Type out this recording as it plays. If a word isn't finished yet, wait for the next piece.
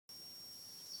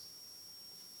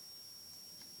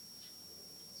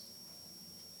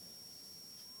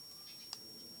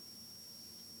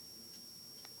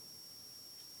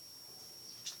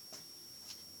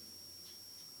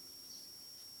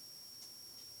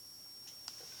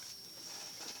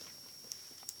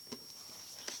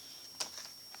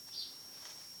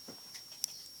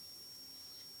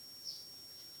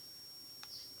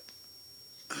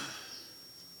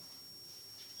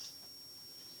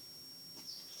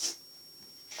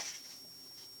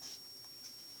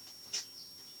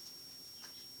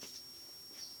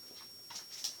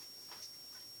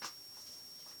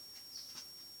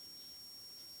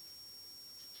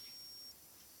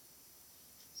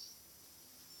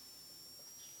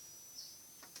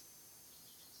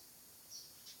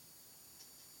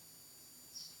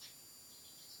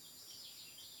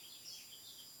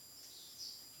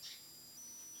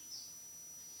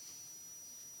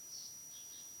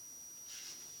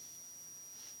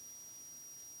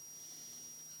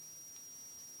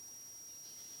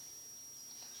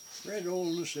Fred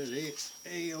Olness at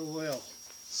AOL.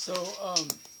 So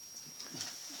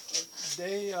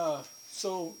they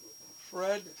so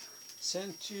Fred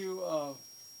sent you a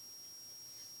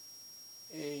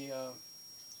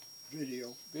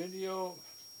Video.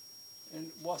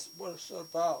 and what's it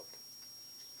about?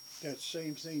 That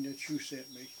same thing that you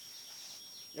sent me.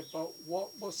 About what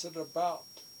was it about?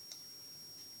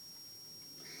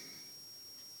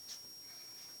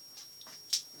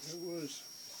 It was,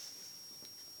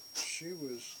 she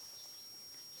was,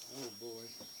 oh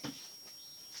boy.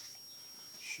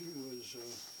 She was,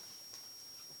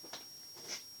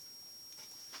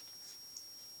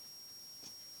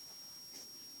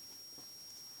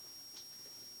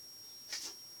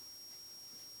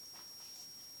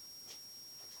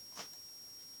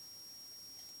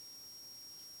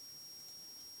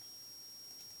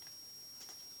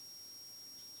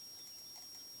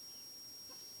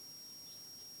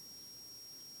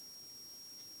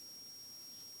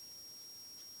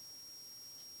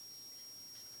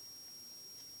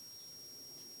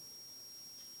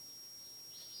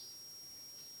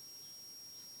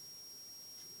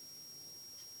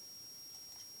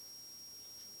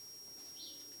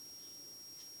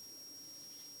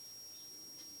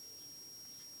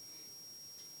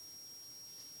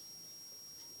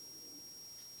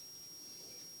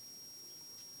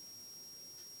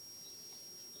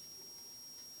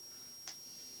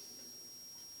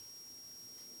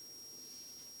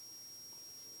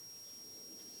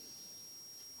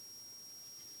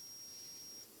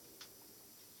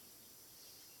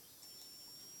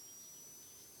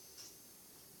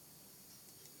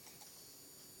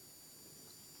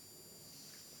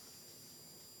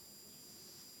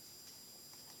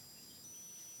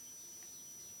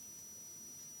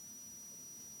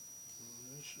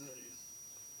 that's not it.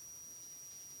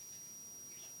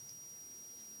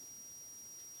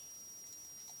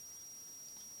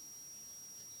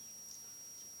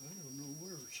 I don't know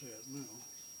where it's at now.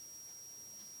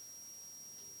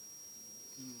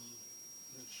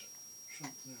 That's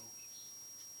something else.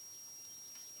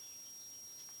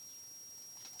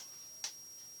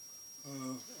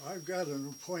 I've got an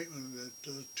appointment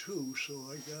at 2, so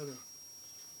I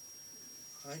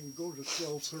can go to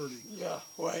 12:30. Yeah,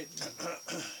 right.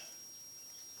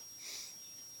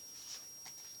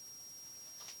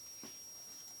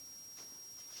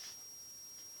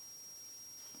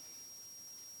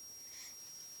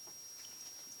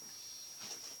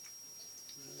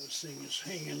 This thing is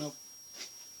hanging up.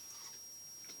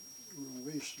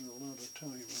 We're wasting a lot of time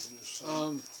on this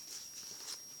thing.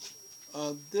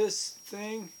 This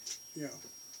thing, Yeah.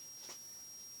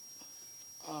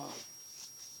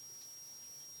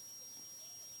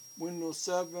 Windows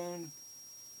 7,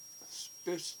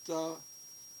 Vista,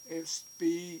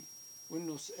 XP,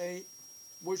 Windows 8.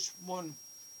 Which one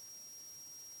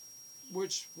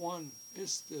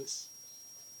is this?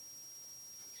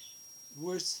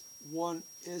 Which one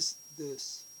is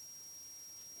this?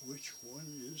 Which one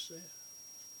is that?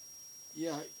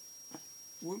 Yeah,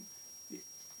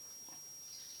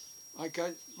 like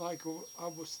I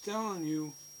was telling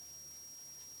you,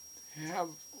 have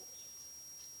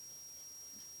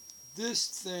this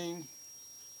thing.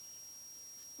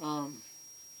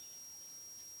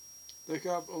 They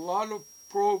got a lot of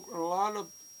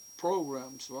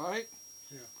programs, right?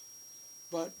 Yeah.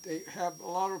 But they have a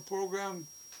lot of programs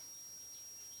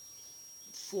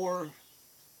for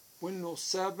Windows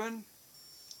 7.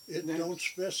 It Then, don't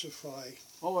specify.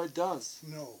 oh, it does.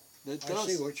 No. It I does.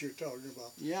 see what you're talking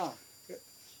about. Yeah.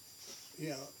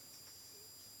 Yeah.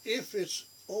 If it's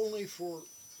only for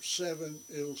 7,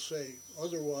 it'll say.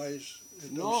 Otherwise,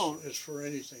 it's for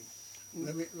anything.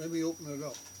 Let me open it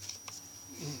up.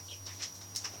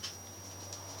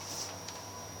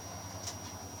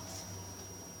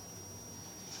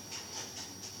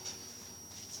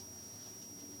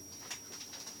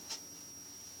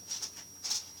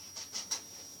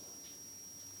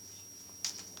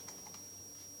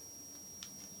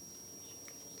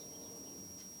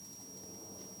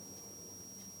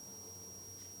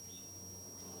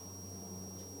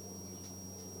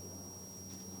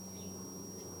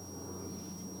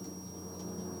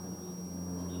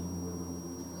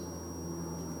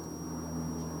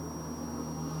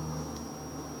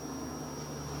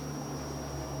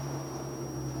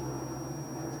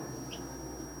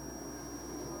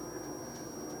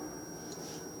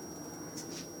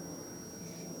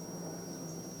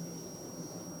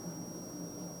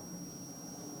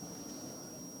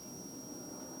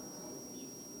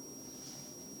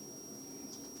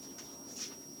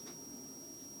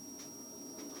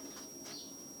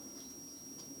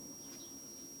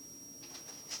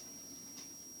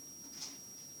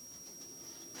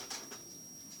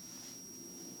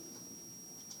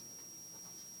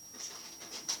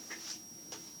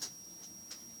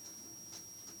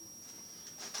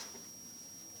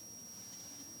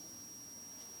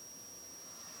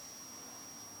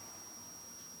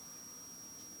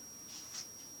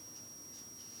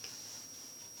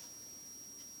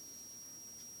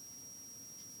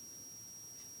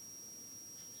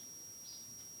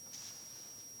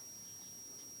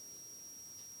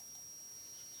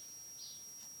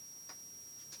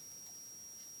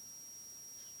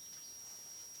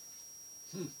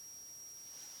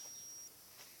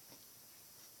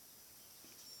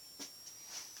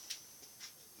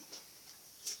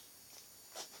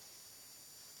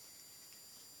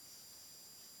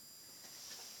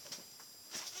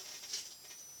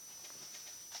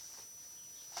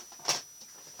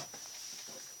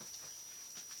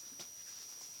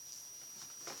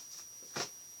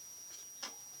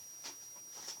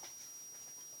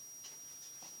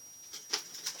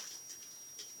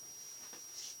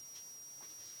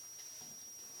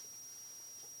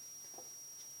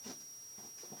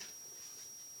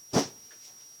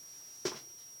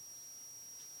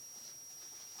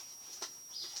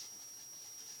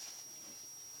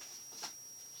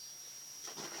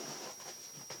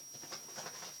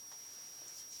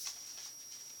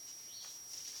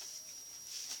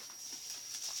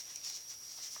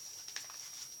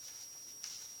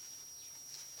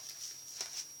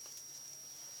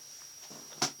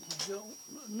 got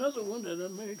another one that I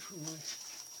made for my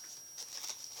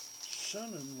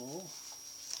son-in-law,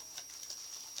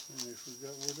 and I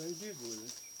forgot what I did with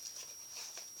it.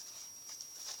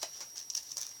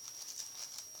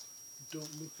 It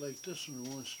don't look like this one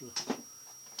wants to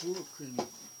work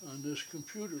on this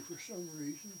computer for some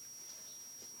reason.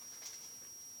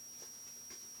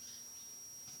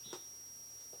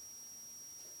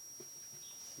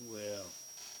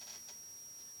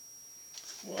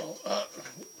 Well,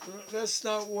 let's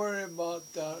not worry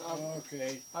about that.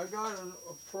 Okay. I got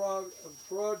a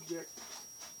project.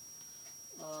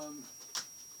 Oh,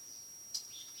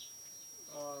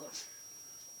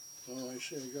 I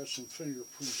see. I got some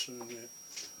fingerprints on that.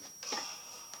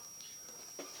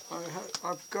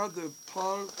 I've got the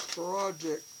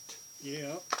project,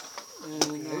 Yeah. and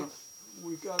Okay.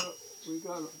 we got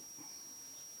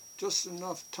just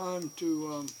enough time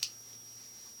to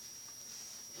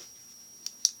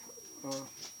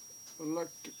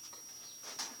electric.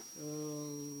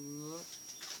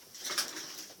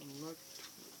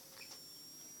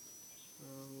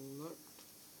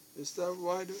 Is that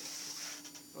right?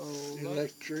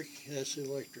 Electric. That's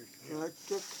electric. Yeah.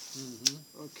 Electric.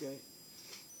 Mm-hmm. Okay.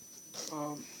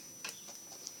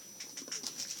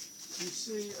 You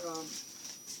see,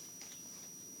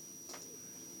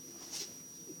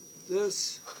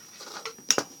 this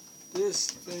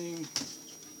thing.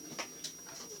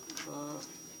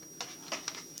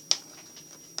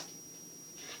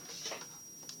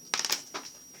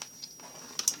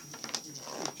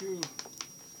 Could you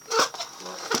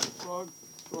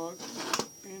plug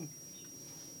in?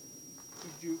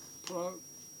 Could you plug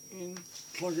in?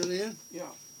 Plug it in?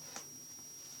 Yeah.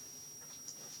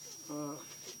 Okay.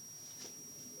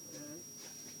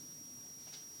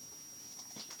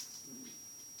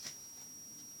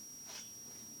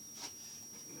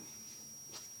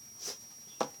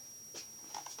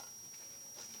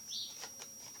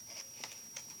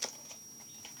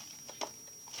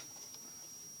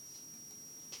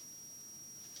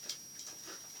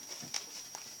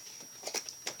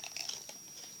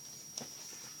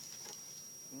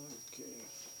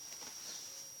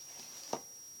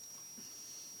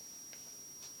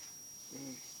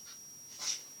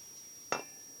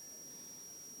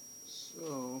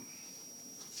 So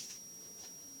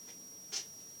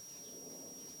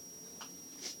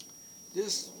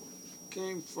this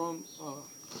came from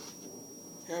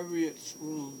Harriet's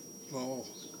room. Oh.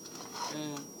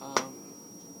 And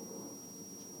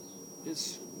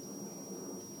it's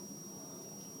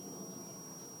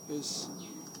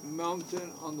mounted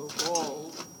on the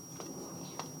wall.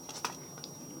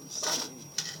 Let's see.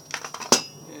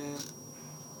 And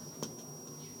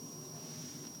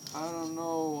I don't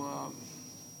know,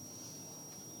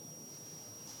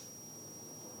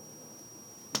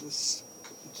 there's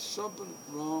something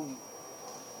wrong.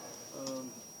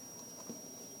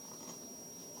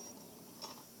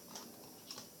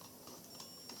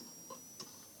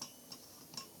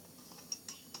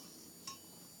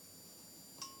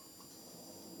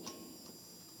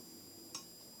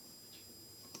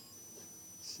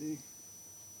 See?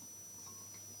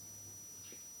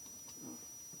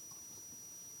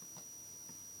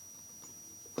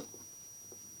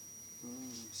 Let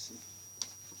me see.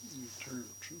 You turn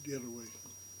it the other way.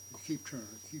 You keep turning,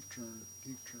 keep turning,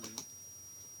 keep turning.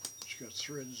 It's got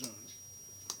threads on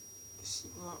it. It's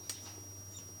not.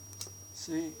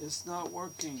 See, it's not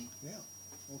working. Yeah.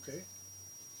 Okay.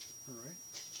 All right.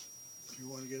 You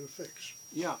want to get it fixed?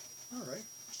 Yeah. All right.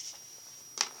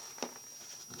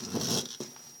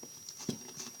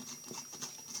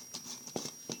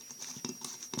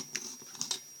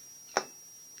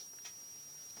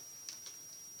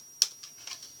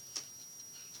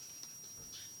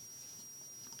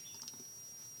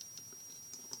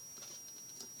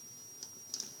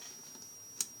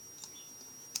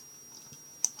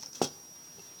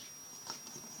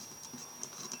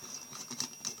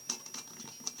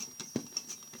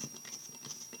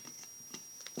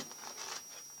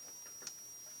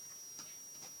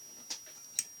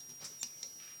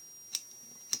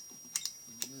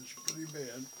 That's pretty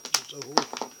bad. The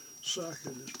whole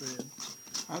socket is bad.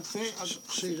 I think.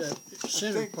 See that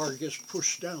center part gets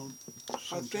pushed down.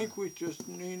 I think we just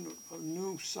need a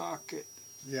new socket.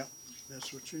 Yeah,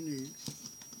 that's what you need.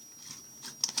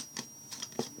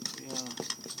 Yeah.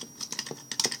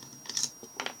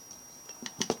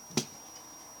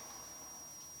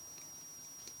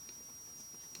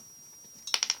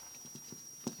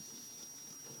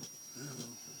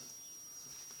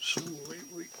 So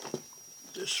lately,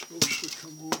 this is supposed to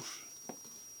come off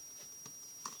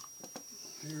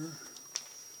here,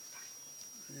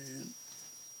 and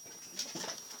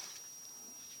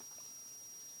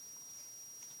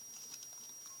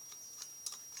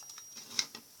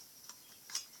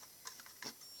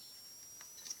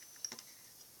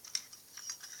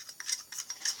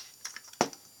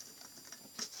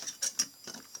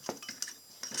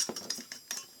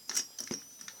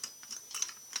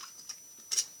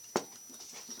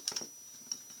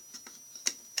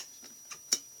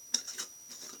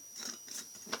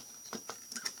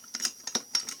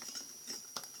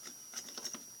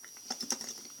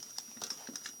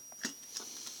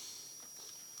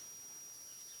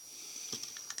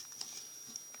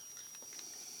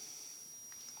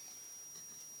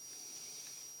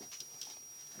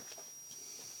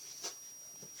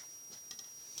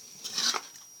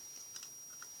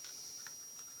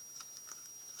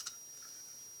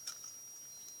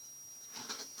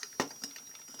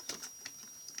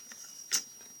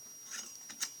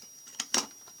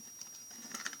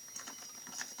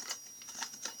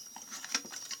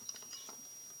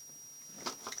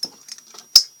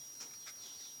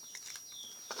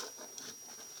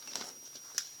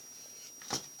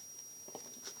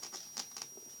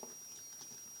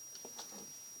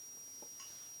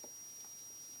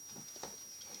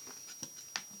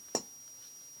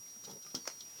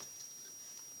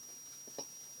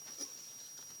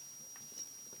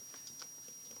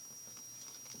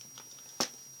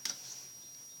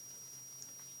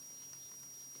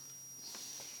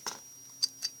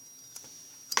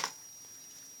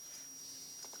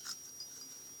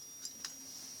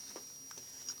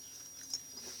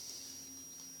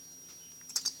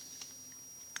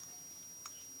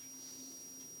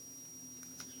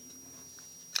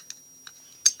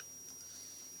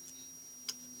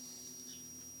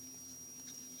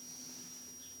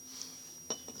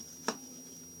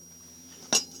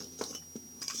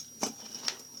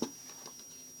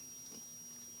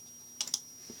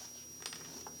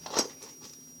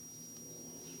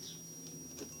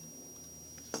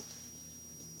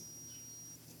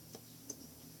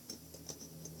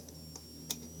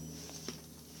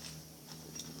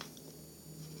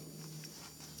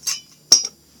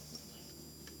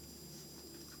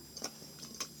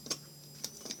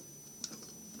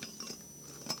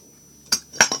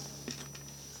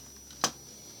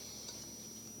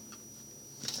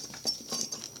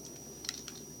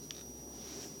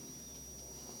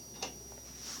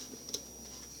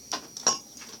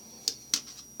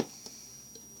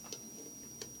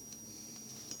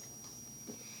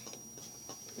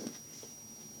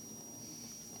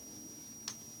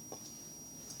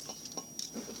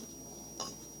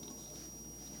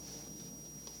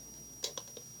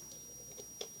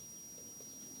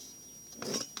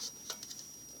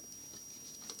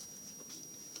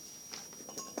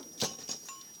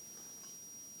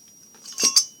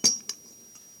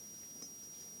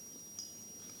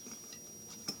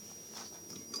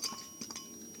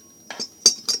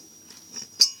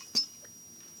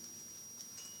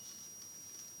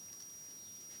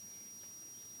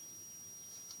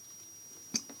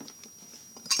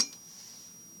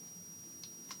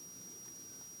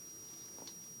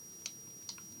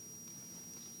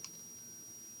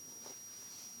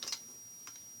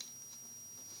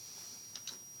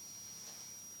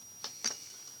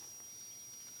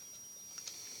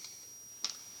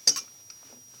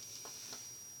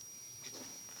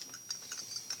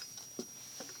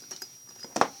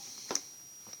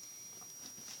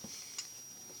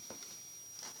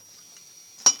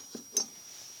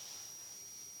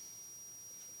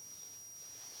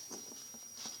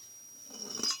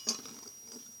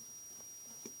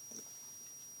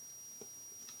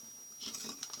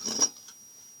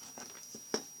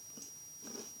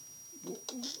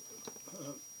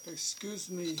excuse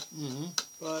me, Mm-hmm.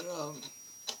 but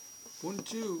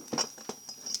wouldn't you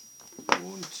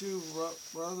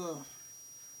rather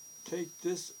take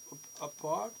this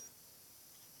apart?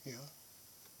 Yeah,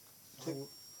 Take-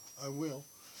 I will.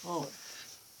 Oh,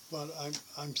 But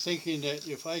I'm thinking that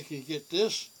if I can get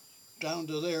this down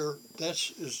to there,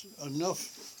 is enough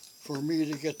for me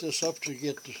to get this up to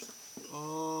get the,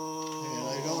 and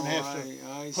I don't have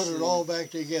to put it all back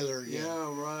together again. Yeah,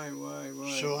 right.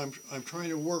 So I'm trying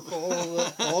to work all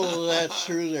of that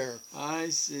through there I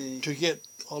see. to get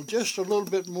just a little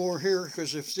bit more here,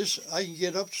 because if this I can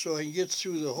get up so I can get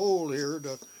through the hole here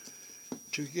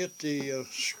to get the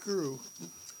screw.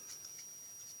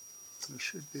 There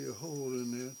should be a hole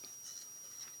in that.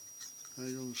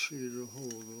 I don't see the hole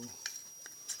though.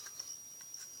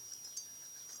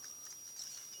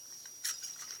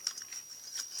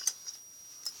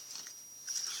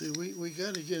 See, we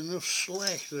got to get enough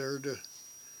slack there to.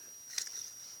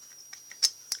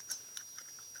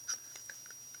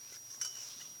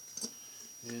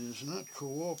 And it's not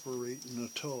cooperating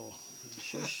at all. It's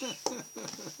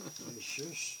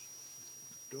just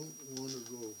don't want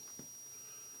to go.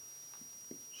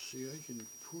 See, I can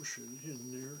push it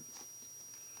in there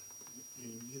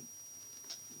and get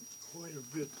quite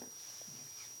a bit.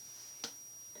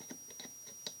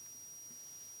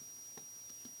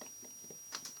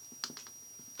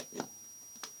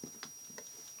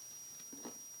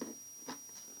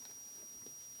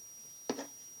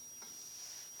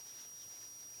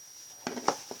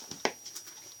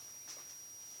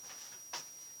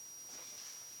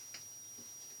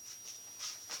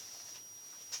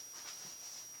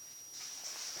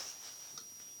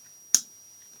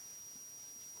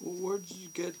 Well, where'd you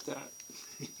get that?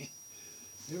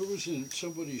 It was in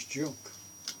somebody's junk.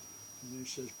 And they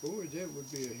says, boy, that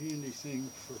would be a handy thing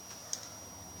for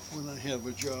when I have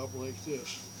a job like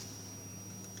this.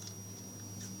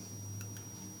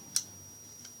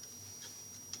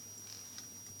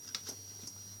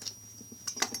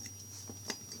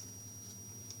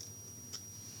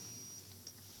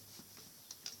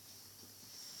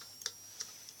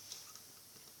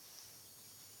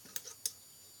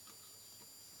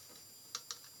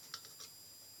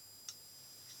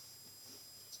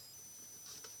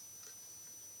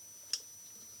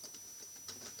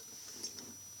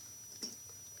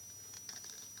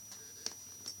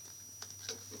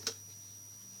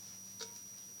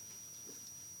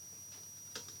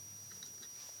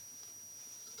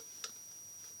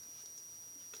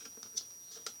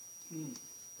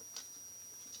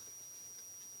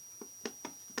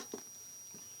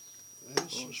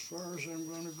 That's as far as I'm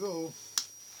going to go.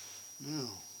 Now,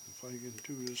 if I can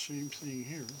do the same thing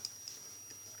here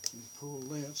and pull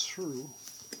that through,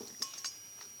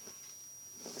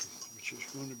 which is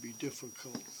going to be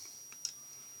difficult.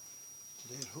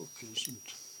 That hook is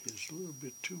a little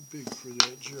bit too big for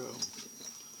that job.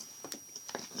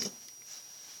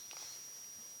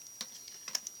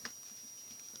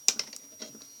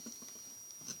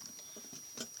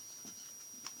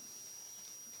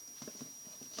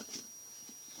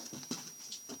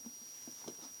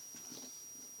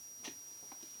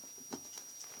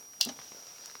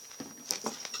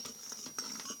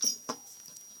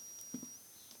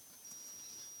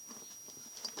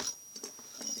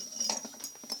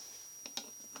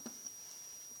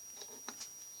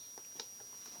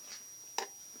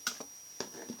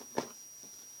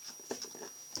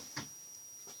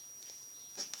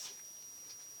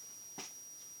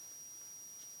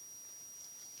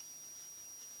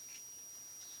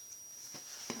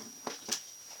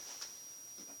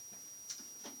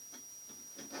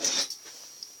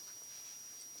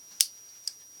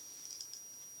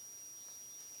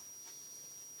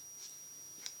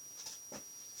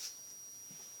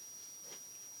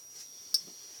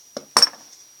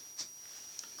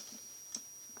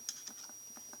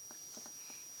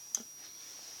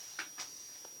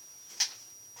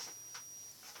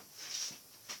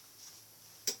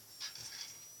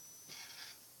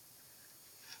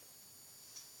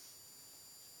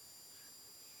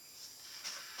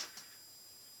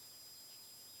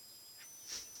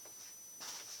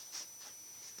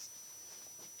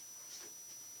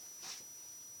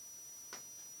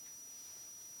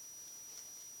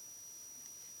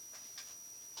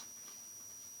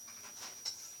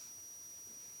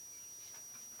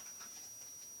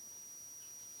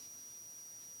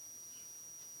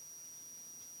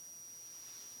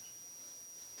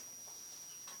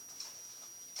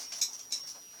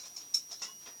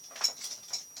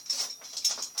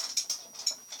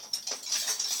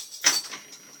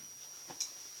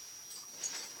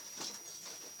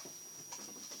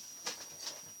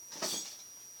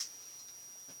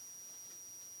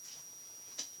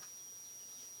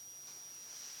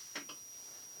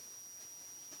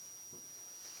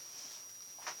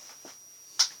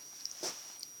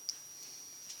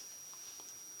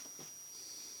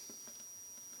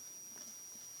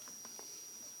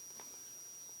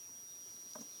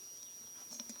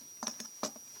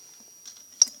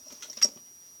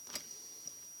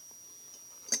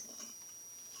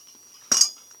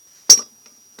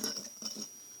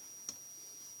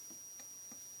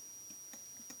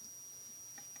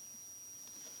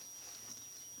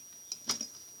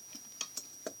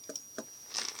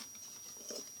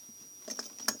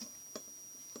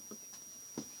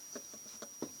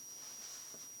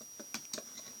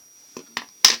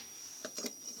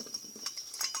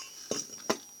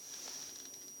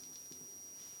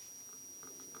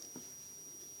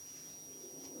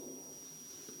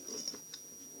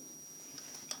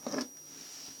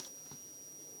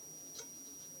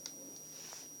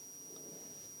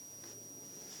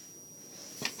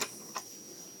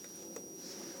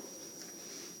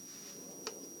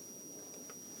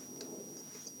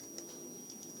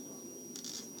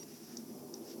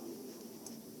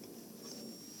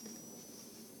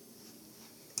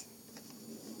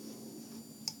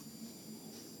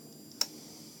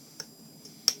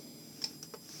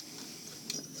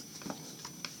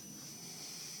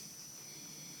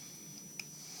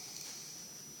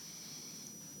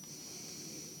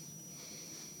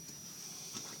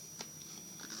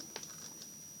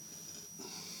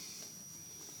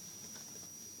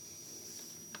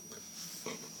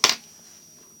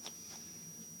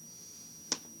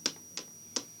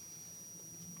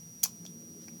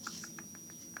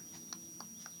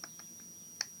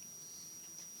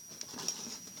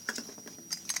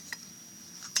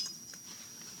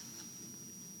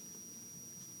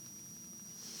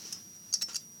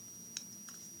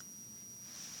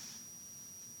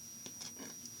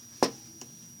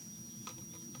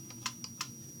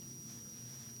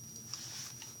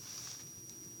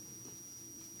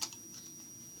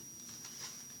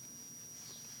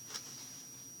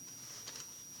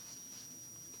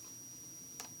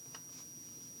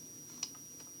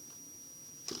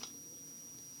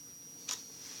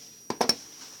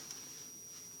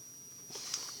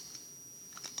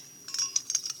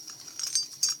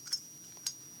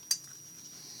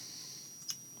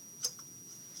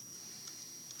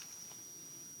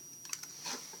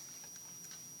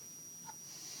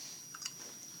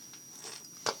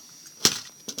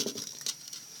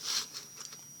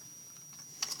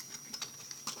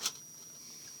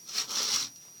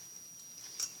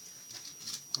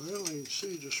 Well, I can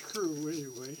see the screw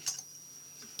anyway.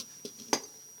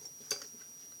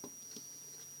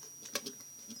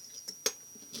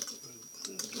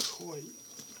 But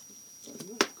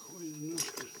not quite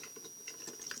enough to.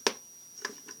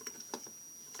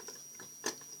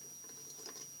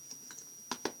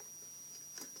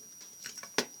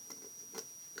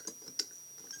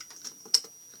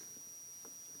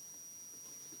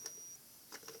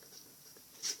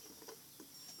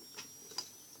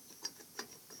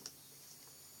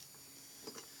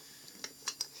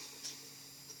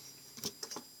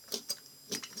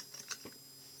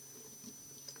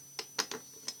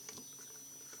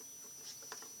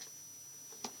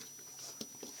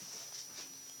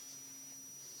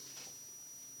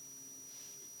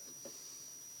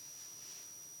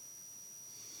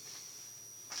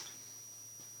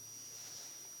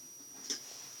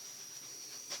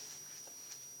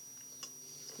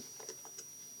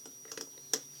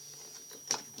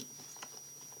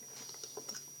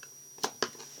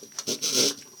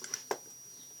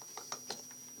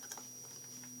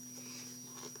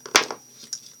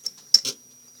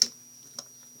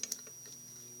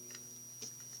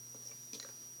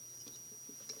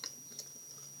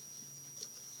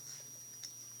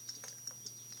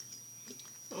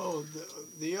 Oh,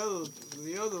 the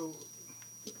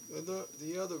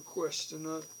other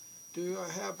question. Do I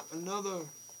have another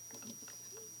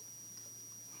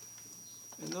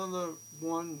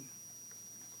one?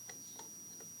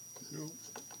 No,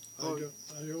 Oh.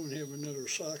 I don't have another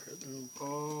socket. No,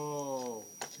 Oh,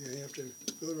 you have to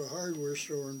go to a hardware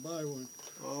store and buy one.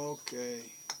 okay.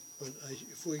 But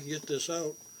if we can get this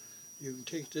out, you can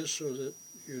take this so that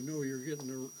you know you're getting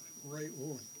the right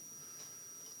one.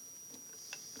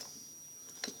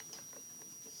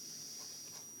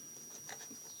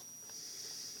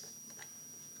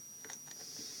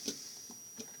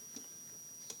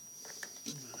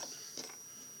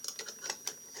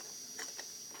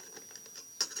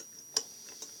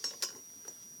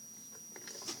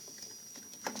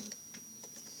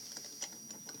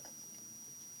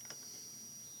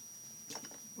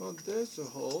 Well, there's a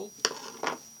hole.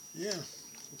 Yeah.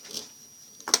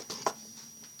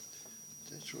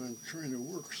 That's what I'm trying to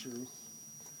work through.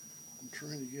 I'm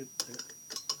trying to get that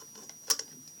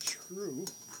screw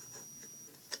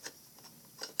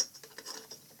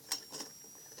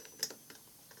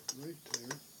right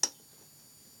there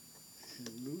and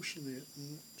loosen it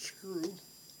and screw.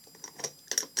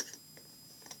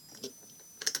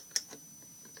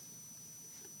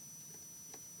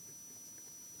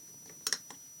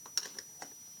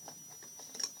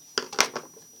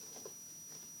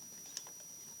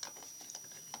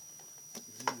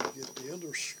 And then get the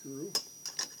other screw.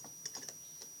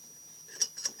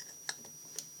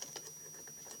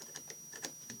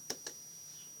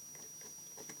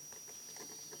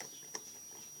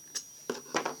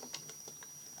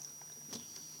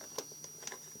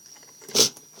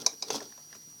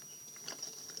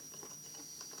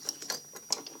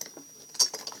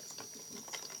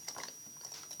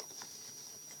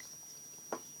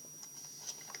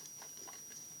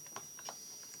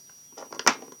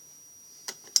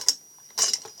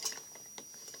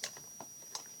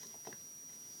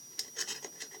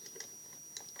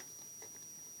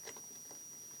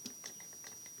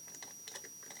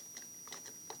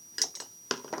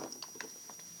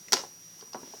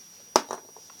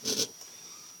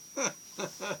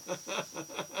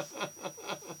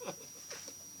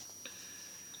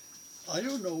 I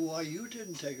don't know why you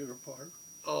didn't take it apart.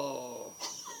 Oh,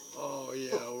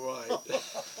 yeah, right.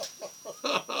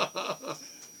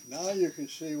 Now you can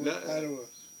see what That- kind of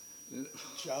a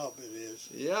job it is.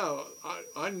 Yeah,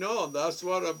 I know. That's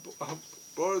what I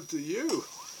brought it to you.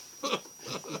 But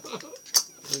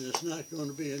it's not going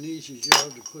to be an easy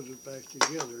job to put it back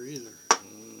together either.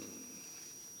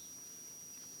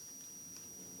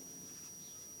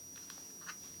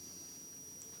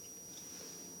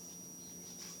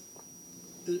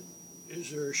 Is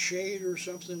there a shade or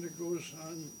something that goes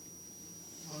on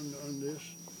this?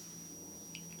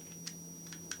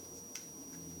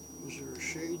 Is there a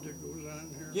shade that goes on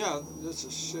here? Yeah, there's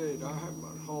a shade. I have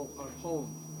at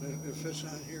home. If it's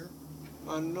on here?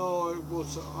 I know it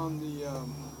was on the.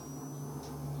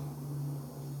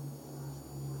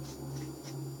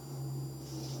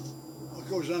 It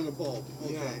goes on the bulb.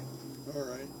 Okay. Yeah. All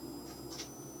right.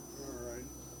 All right.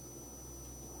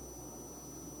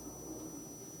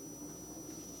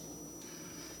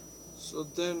 So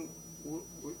then,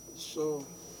 so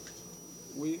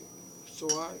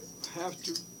I have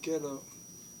to get a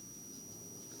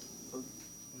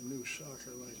A new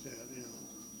socket like that, yeah.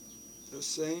 the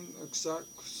same exact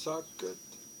socket.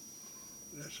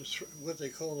 that's what they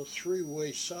call a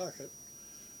three-way socket.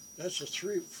 That's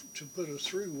to put a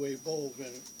three-way bulb in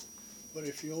it. But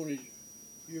if you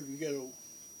can get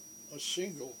a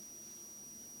single.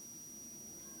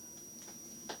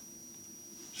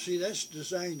 See, that's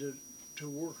designed to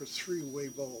work a three-way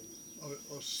bulb,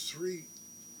 a three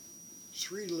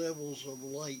levels of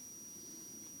light.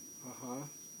 Uh-huh.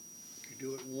 You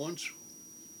do it once,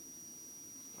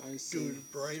 I see. do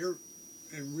it brighter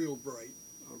and real bright.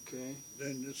 Okay.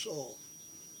 Then it's off.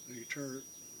 And you turn it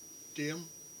dim,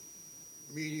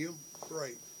 medium,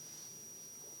 bright.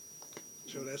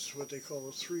 So that's what they call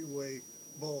a three-way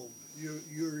bulb.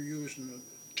 You're using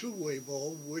a two-way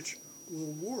bulb, which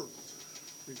will work.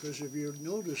 Because if you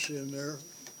notice in there,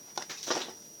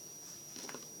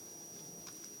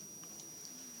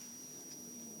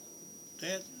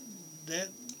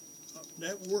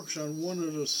 that works on one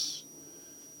of the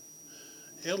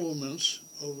elements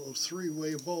of a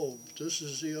three-way bulb. This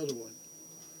is the other one,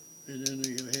 and then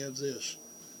you have this.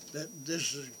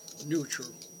 This is neutral.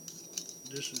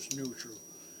 This is neutral.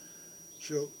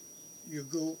 So you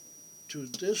go to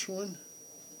this one,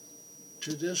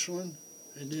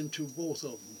 and then to both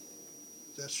of them.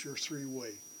 That's your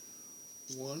three-way.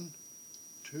 1,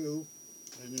 2,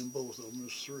 and then both of them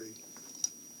is 3.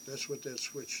 That's what that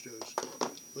switch does,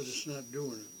 but it's not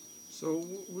doing it. So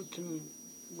we can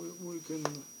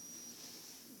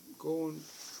go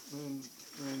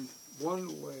in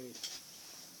one way.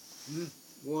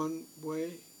 One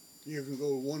way. You can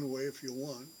go one way if you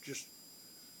want. Just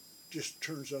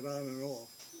turns it on and off.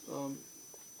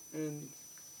 And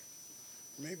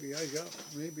maybe I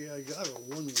got a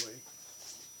one way,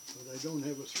 but I don't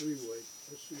have a three way.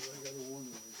 Let's see if I got a one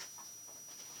way.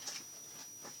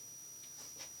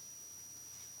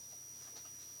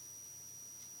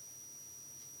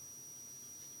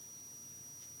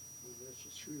 Well, that's a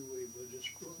three way, but it's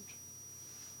burnt.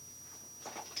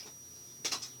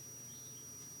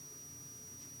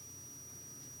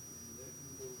 And that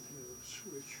one don't have a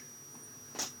switch.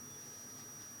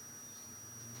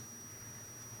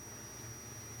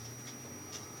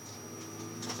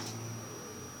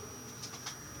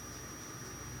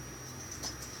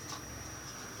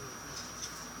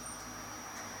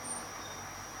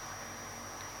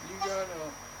 you got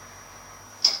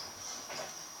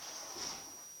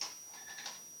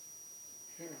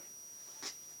Here.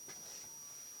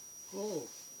 Oh,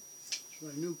 it's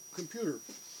my new computer.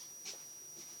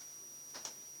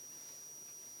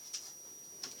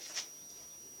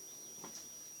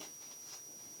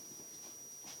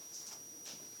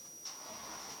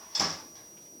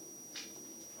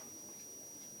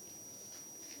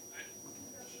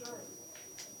 Yes, sir.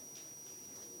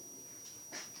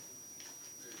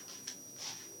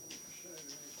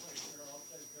 I'll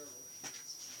take care of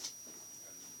it.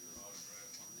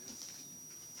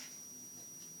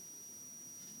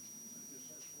 I guess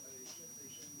that's why they send you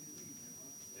these, huh?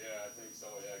 Yeah, I think so,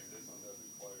 yeah, because this one does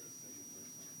require a signature.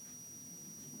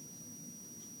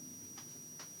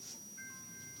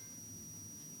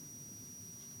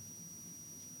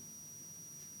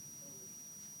 I was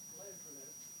glad for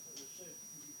that, because it said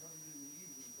you'd be coming in the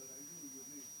evening, but I knew you'd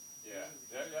be. Yeah,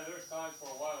 there's times for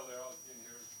a while there, I was getting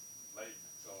here late,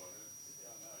 so it's,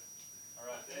 yeah, nice. All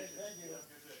right, Hey, thank you. thank you. Have a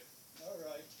good day. All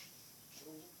right. So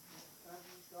I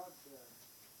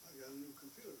I got a new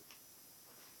computer.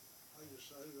 I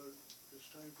decided that it's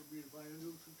time for me to buy a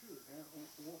new computer.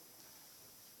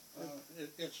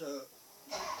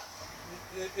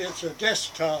 It's a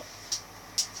desktop.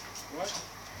 What?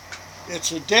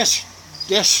 It's a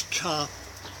desktop.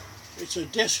 It's a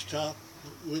desktop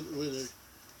with a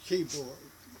keyboard.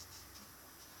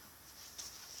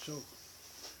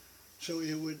 So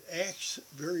it would act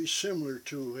very similar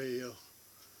to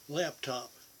a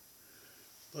laptop,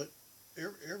 but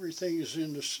everything is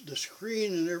in the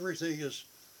screen, and everything is.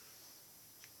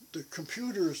 The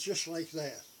computer is just like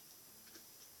that.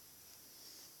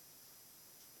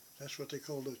 That's what they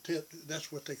call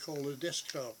that's what they call the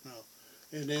desktop now.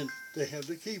 And then they have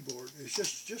the keyboard. It's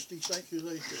just exactly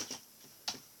like this.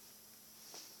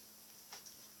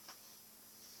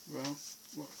 Well,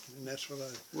 And that's what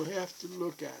we'll have to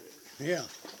look at it. yeah.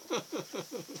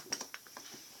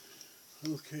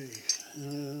 Okay,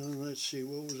 let's see,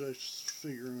 what was I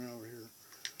figuring out here?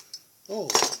 Oh,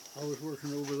 I was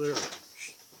working over there.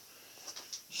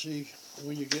 See,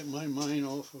 when you get my mind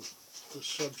off of the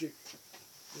subject,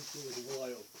 it goes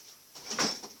wild.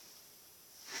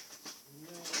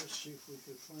 Now, let's see if we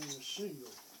could find a single.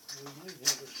 We might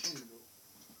have a single,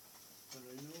 but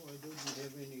I know I didn't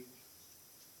have any.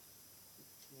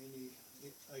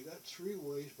 I got three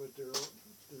ways, but they're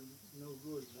no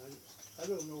good. I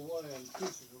don't know why I'm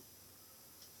keeping them.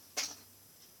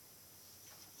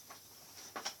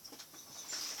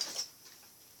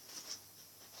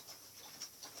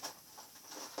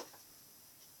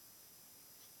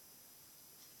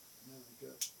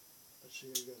 got, let's see,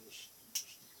 I got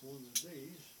one of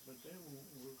these, but that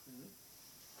won't work in it.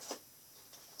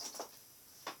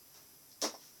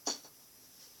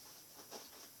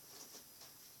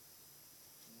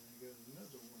 And I got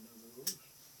another one of those.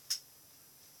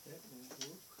 That won't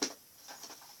work.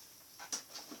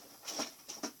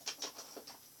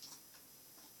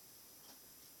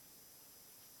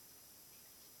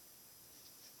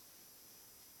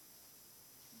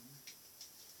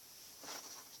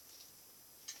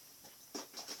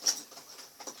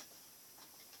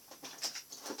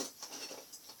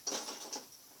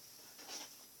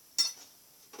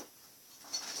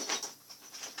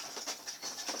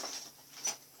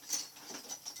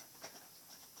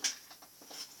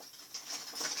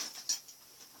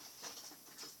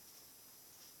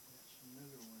 That's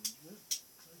another one.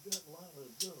 I got a lot of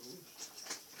those,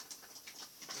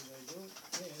 and I don't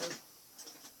have,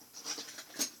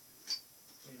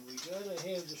 and we gotta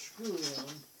have the screw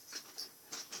on.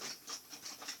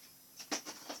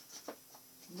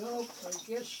 Nope, I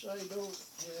guess I don't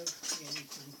have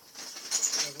anything.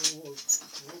 Have a look.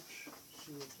 Whoops,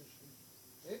 see what this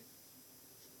is. Eh?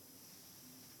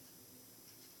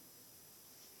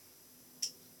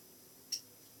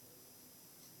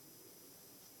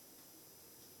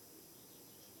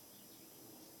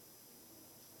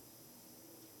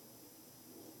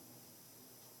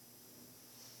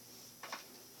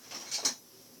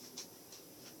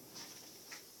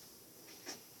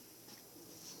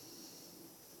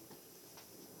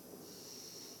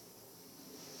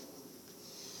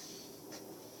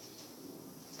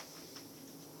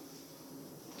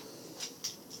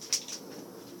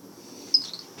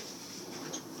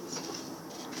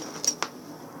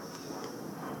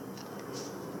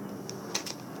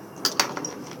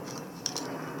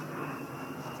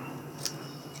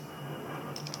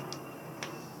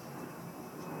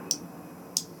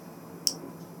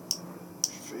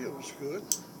 Feels good.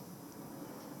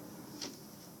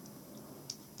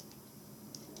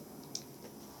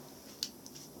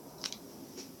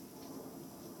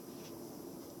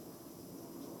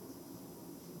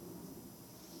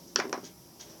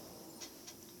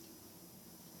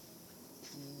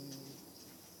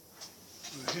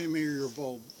 Hand me your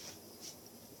bulb.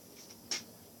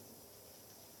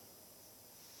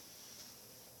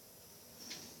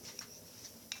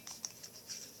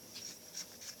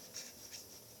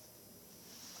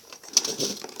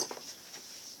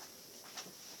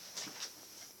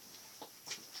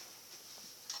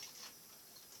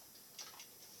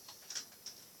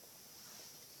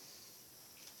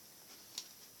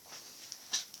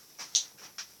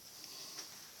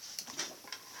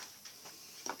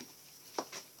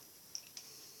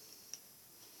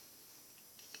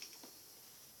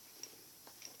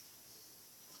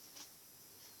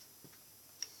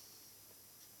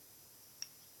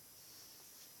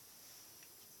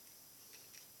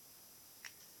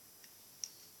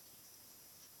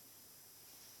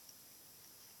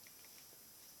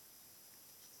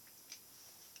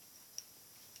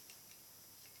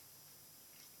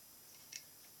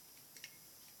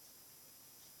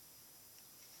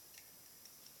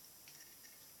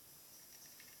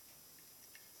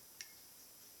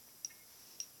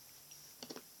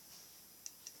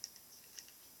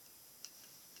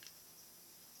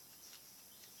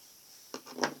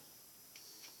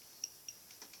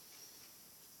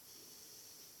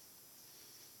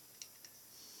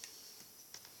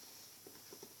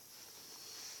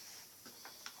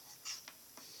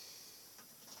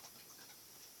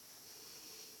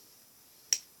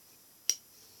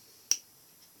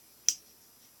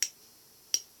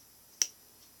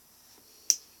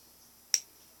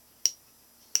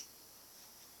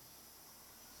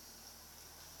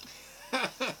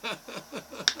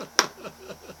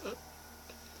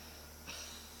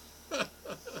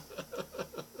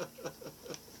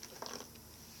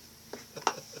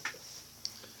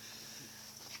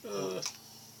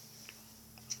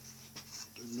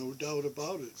 There's no doubt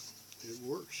about it. It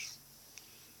works.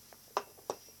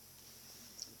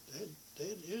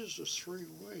 That is a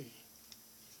three-way.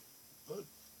 But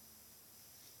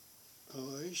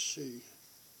oh, I see.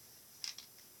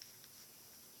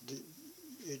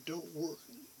 It don't work.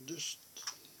 This.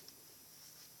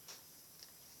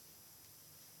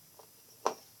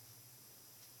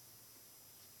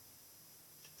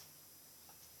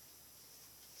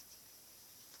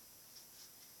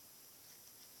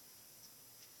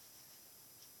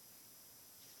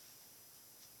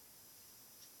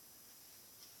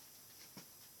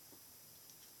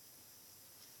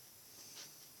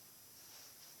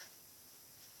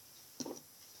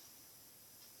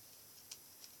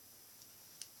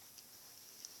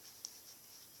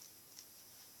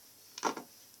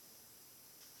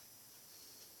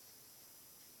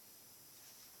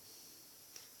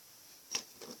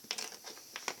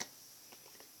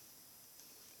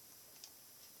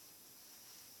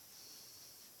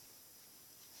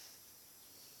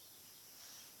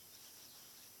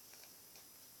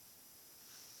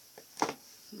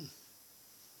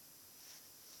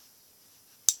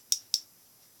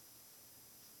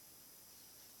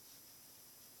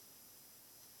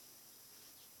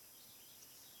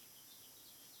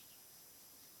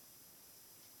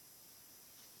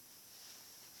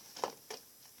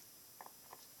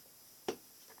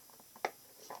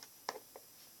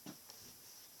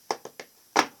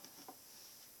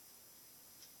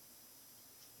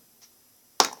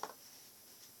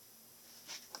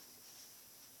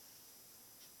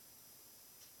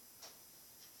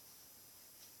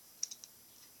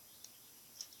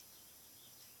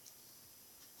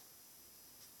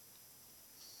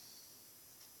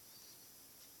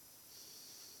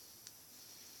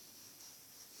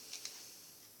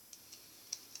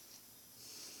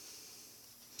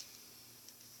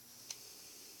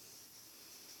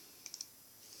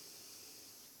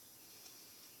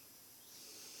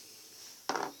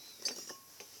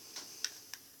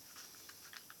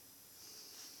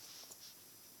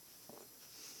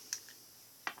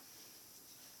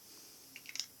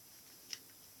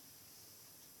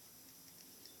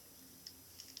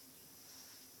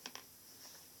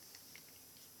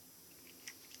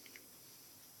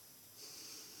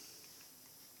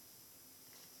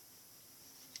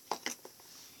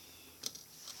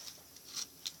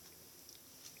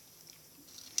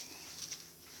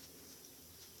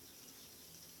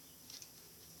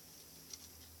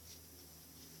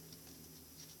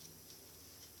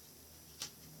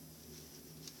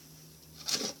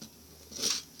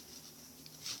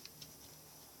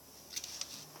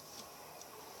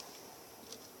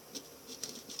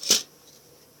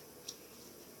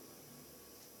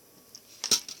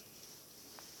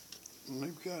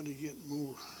 I've got to get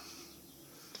more.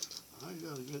 I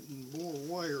got to get more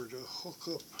wire to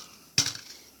hook up.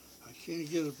 I can't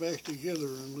get it back together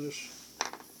unless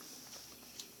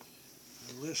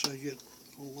I get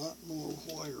a lot more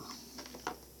wire.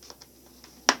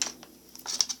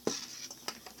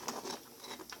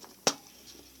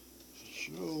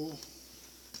 So,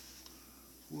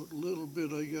 what little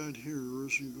bit I got here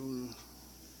isn't going to.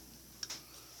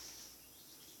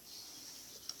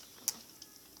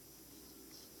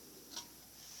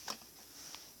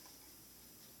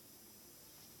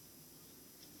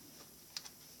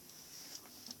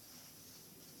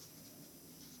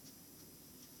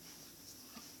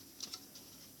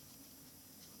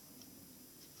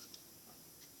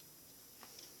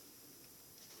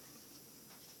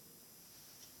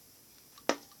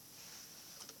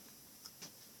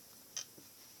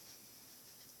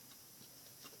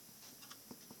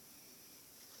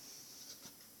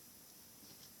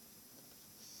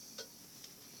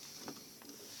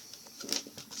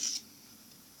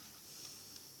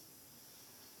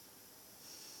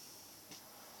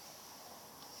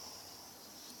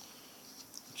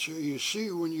 So you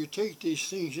see, when you take these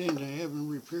things in to have them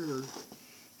repaired,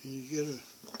 and you get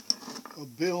a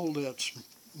bill that's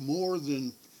more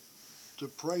than the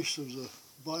price of the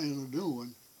buying a new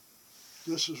one,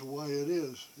 this is why it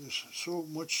is. It's so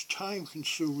much time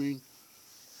consuming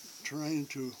trying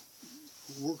to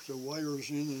work the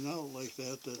wires in and out like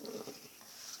that, that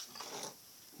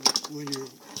when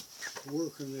you're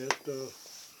working at,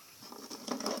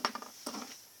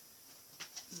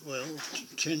 well,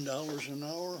 $10 an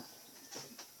hour,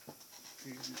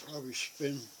 you can probably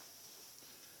spend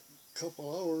a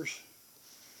couple hours,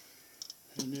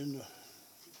 and then the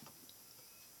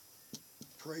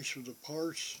price of the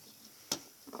parts,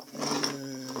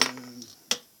 and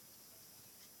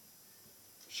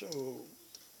so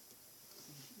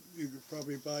you could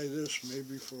probably buy this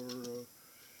maybe for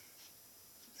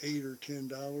 $8 or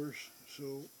 $10.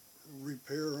 So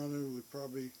repair on it would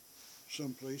probably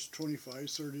someplace $25,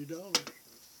 $30.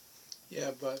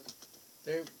 Yeah, but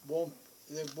they won't,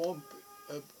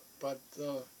 but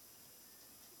the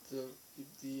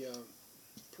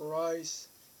price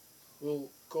will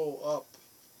go up.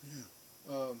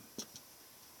 Yeah.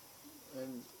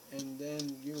 And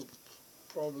then you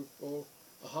probably for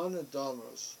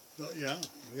 $100. Yeah,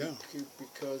 yeah.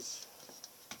 Because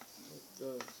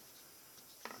the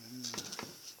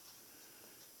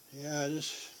Yeah,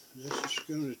 this is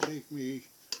going to take me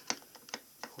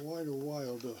quite a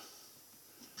while to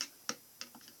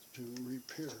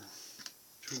repair,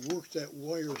 to work that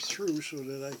wire through so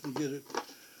that I can get it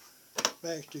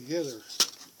back together.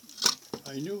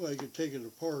 I knew I could take it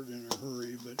apart in a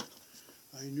hurry, but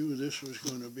I knew this was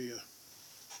going to be a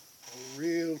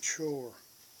real chore.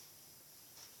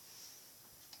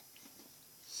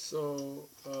 so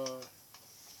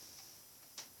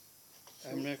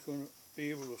I'm not going to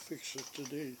be able to fix it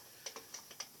today.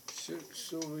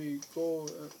 should we go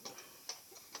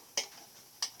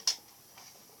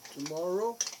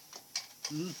tomorrow?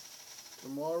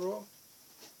 Tomorrow?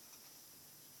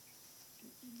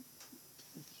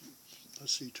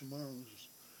 Let's see, tomorrow's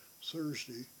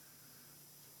Thursday.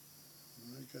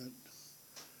 I got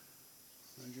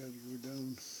to go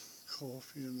down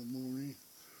coffee in the morning,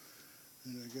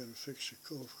 and I got to fix a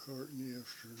golf cart in the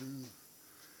afternoon.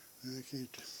 And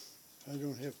I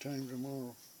don't have time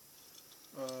tomorrow.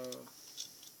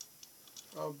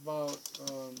 How about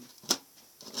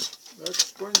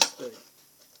next Wednesday?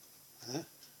 Huh?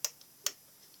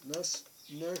 Next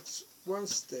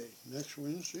Wednesday. Next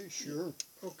Wednesday? Sure.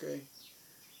 Okay.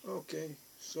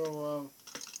 So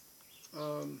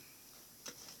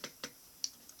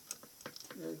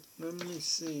let me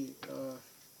see.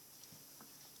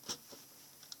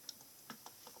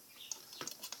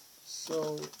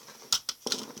 So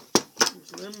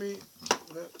let me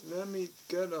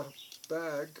get a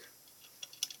bag,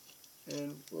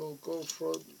 and we'll go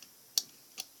from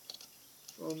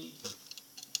let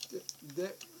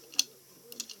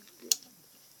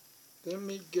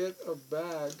me get a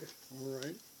bag. All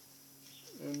right.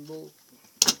 And we'll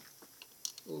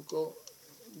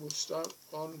start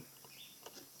on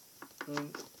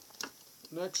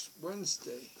next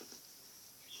Wednesday.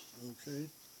 Okay.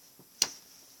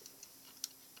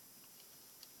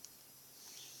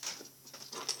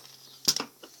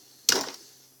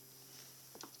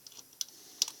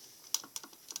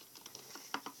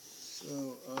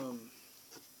 So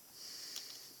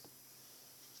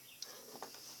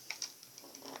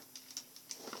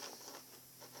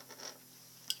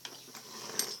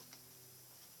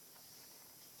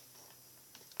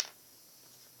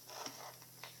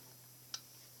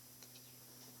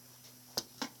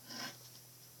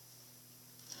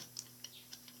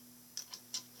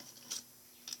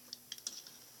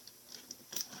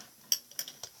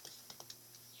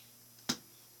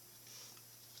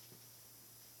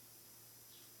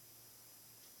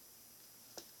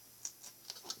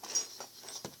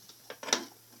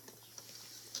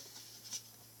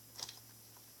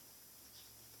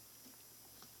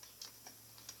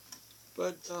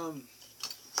But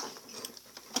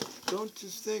don't you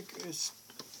think it's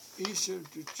easier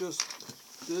to just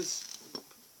this?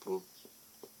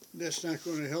 That's not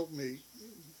gonna help me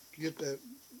get that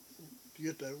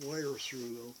wire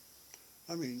through though.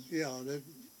 I mean, yeah, that,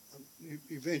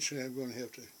 eventually I'm gonna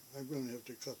have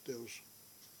to cut those.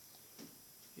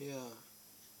 Yeah.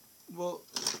 Well,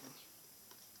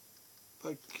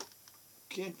 but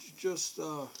can't you just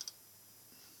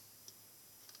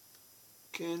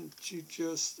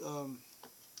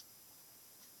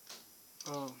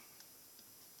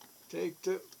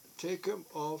take them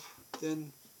off,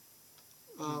 then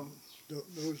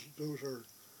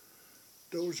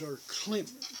Those are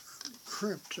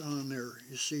crimped on there.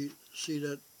 You see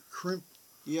that crimp?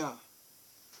 yeah,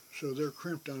 So they're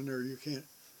crimped on there. You're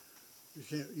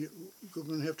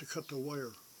gonna have to cut the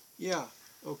wire. yeah,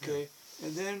 okay.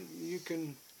 And then you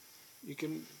can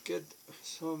get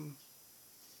some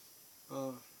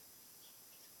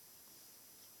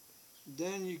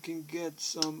then you can get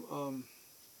some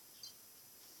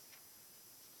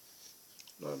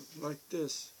like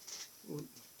this,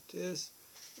 this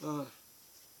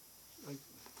like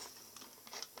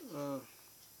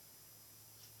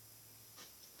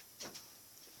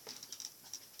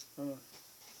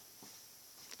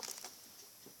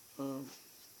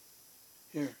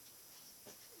here,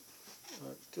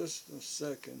 just a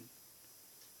second.